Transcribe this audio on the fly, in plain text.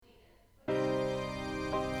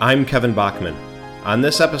I'm Kevin Bachman. On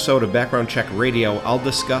this episode of Background Check Radio, I'll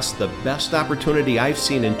discuss the best opportunity I've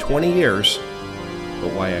seen in 20 years,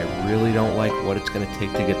 but why I really don't like what it's going to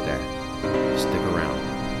take to get there. Stick around.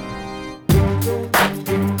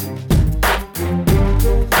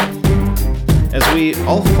 As we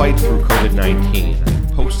all fight through COVID-19,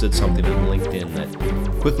 I posted something on LinkedIn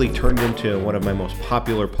that quickly turned into one of my most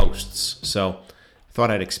popular posts, so I thought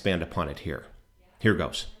I'd expand upon it here. Here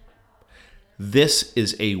goes. This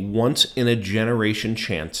is a once-in-a-generation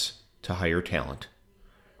chance to hire talent.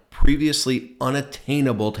 Previously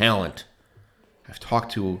unattainable talent. I've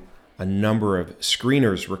talked to a number of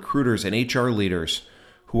screeners, recruiters, and HR leaders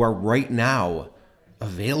who are right now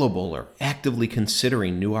available or actively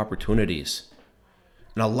considering new opportunities.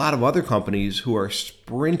 And a lot of other companies who are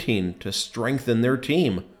sprinting to strengthen their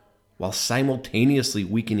team while simultaneously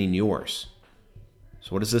weakening yours.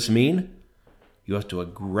 So what does this mean? You have to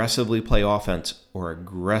aggressively play offense or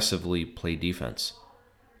aggressively play defense.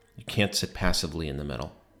 You can't sit passively in the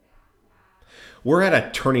middle. We're at a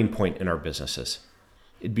turning point in our businesses.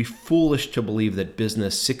 It'd be foolish to believe that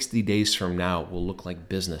business 60 days from now will look like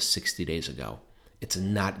business 60 days ago. It's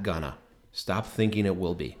not gonna. Stop thinking it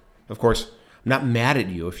will be. Of course, I'm not mad at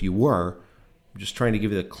you if you were. I'm just trying to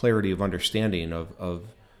give you the clarity of understanding of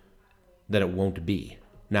that it won't be.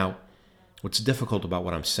 Now, what's difficult about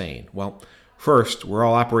what I'm saying? Well, first, we're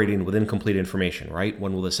all operating with incomplete information, right?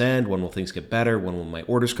 When will this end? When will things get better? When will my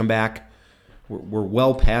orders come back? We're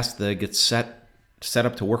well past the get set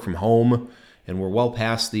up to work from home, and we're well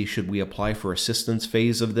past the should we apply for assistance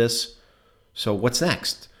phase of this. So what's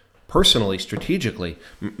next? Personally, strategically,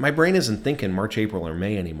 my brain isn't thinking March, April, or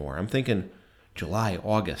May anymore. I'm thinking July,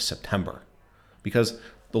 August, September. Because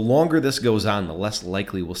the longer this goes on, the less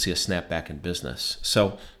likely we'll see a snapback in business.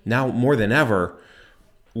 So now more than ever,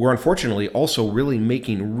 we're unfortunately also really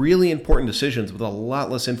making really important decisions with a lot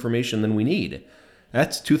less information than we need.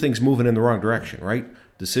 That's two things moving in the wrong direction, right?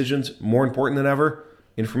 Decisions more important than ever,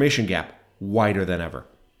 information gap wider than ever.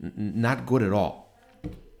 Not good at all.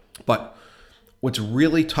 But what's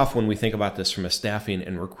really tough when we think about this from a staffing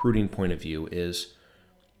and recruiting point of view is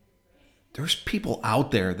there's people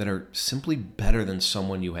out there that are simply better than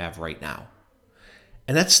someone you have right now.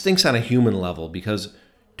 And that stinks on a human level because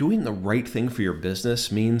doing the right thing for your business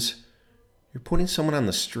means you're putting someone on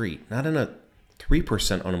the street, not in a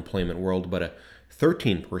 3% unemployment world, but a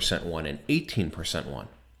 13% one, an 18% one.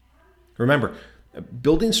 Remember,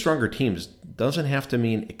 building stronger teams doesn't have to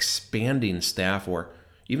mean expanding staff or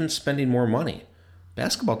even spending more money.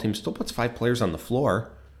 Basketball team still puts 5 players on the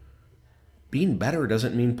floor. Being better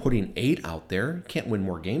doesn't mean putting 8 out there. You can't win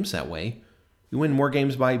more games that way. You win more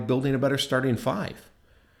games by building a better starting 5.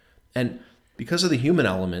 And because of the human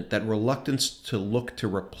element, that reluctance to look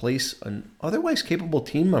to replace an otherwise capable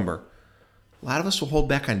team member, a lot of us will hold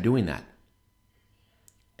back on doing that.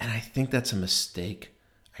 And I think that's a mistake.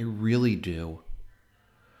 I really do.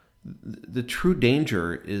 The true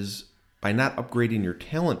danger is by not upgrading your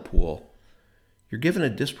talent pool, you're given a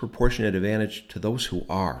disproportionate advantage to those who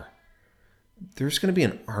are. There's going to be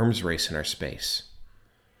an arms race in our space.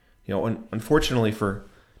 You know, unfortunately for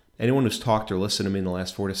anyone who's talked or listened to me in the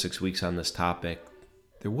last 4 to 6 weeks on this topic,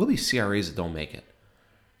 there will be CRAs that don't make it.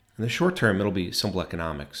 In the short term, it'll be simple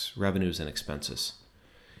economics, revenues and expenses.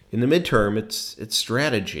 In the midterm, it's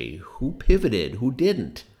strategy. Who pivoted? Who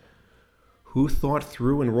didn't? Who thought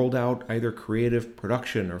through and rolled out either creative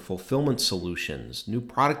production or fulfillment solutions, new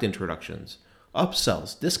product introductions,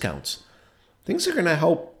 upsells, discounts? Things are going to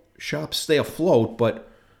help shops stay afloat, but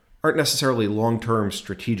aren't necessarily long-term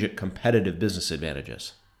strategic competitive business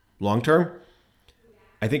advantages. Long-term,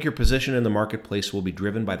 I think your position in the marketplace will be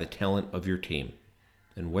driven by the talent of your team,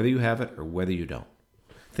 and whether you have it or whether you don't.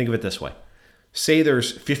 Think of it this way. Say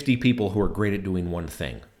there's 50 people who are great at doing one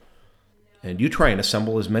thing, and you try and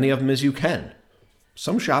assemble as many of them as you can.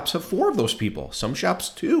 Some shops have 4 of those people, some shops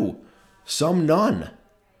 2, some none.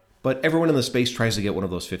 But everyone in the space tries to get one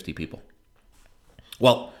of those 50 people.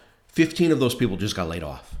 Well, 15 of those people just got laid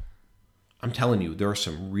off. I'm telling you, there are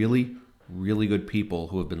some really, really good people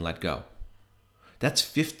who have been let go. That's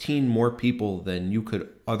 15 more people than you could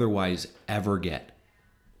otherwise ever get.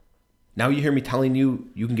 Now you hear me telling you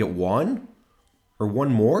you can get 1 or 1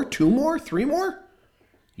 more, 2 more, 3 more?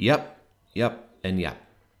 Yep, and yep.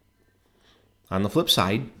 On the flip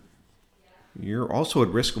side, you're also at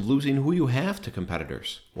risk of losing who you have to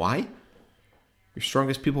competitors. Why? Your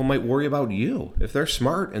strongest people might worry about you. If they're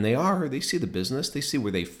smart, and they are, they see the business, they see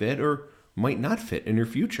where they fit or might not fit in your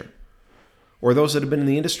future. Or those that have been in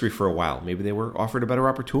the industry for a while, maybe they were offered a better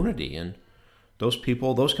opportunity, and those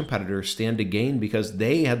people, those competitors stand to gain because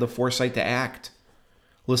they had the foresight to act.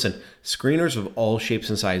 Listen, screeners of all shapes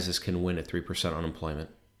and sizes can win at 3% unemployment.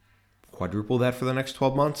 Quadruple that for the next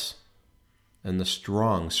 12 months, and the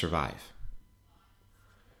strong survive.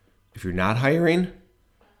 If you're not hiring,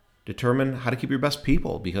 determine how to keep your best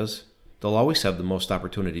people, because they'll always have the most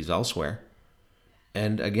opportunities elsewhere.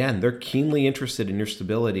 And again, they're keenly interested in your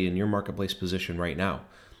stability and your marketplace position right now.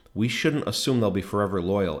 We shouldn't assume they'll be forever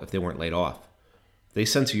loyal if they weren't laid off. If they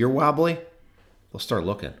sense you're wobbly, they'll start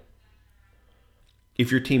looking. If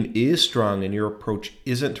your team is strong and your approach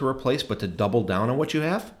isn't to replace but to double down on what you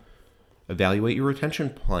have, evaluate your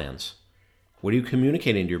retention plans. What are you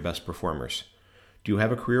communicating to your best performers? Do you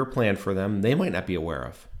have a career plan for them they might not be aware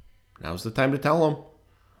of? Now's the time to tell them.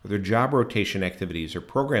 Are there job rotation activities or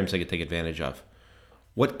programs they can take advantage of?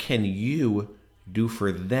 What can you do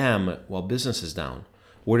for them while business is down?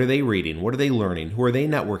 What are they reading? What are they learning? Who are they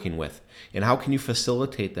networking with? And how can you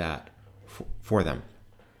facilitate that for them?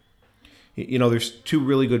 You know, there's two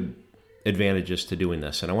really good advantages to doing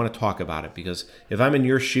this, and I want to talk about it because if I'm in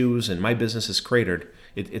your shoes and my business is cratered,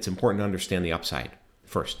 it's important to understand the upside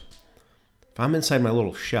first. If I'm inside my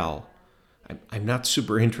little shell, I'm not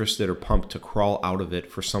super interested or pumped to crawl out of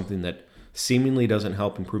it for something that seemingly doesn't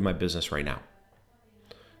help improve my business right now.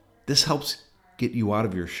 This helps get you out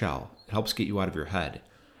of your shell. It helps get you out of your head.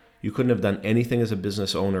 You couldn't have done anything as a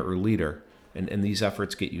business owner or leader, and these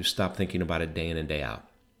efforts get you stopped thinking about it day in and day out.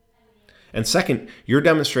 And second, you're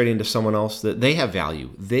demonstrating to someone else that they have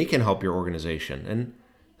value. They can help your organization. And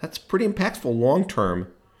that's pretty impactful long term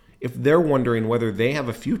if they're wondering whether they have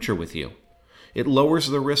a future with you. It lowers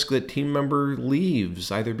the risk that team member leaves,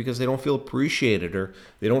 either because they don't feel appreciated or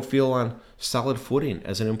they don't feel on solid footing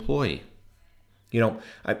as an employee. You know,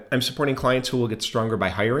 I'm supporting clients who will get stronger by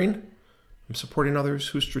hiring. I'm supporting others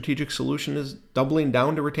whose strategic solution is doubling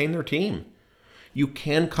down to retain their team. You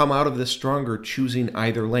can come out of this stronger choosing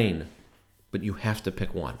either lane, but you have to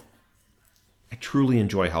pick one. I truly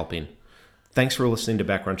enjoy helping. Thanks for listening to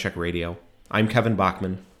Background Check Radio. I'm Kevin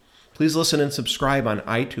Bachman. Please listen and subscribe on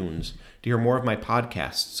iTunes to hear more of my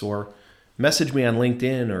podcasts, or message me on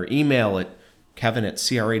LinkedIn or email at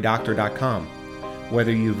kevin@cradoctor.com.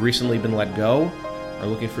 Whether you've recently been let go, are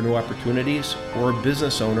looking for new opportunities, or a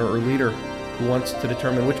business owner or leader who wants to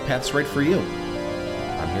determine which path's right for you,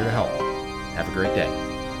 I'm here to help. Have a great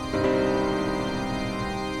day.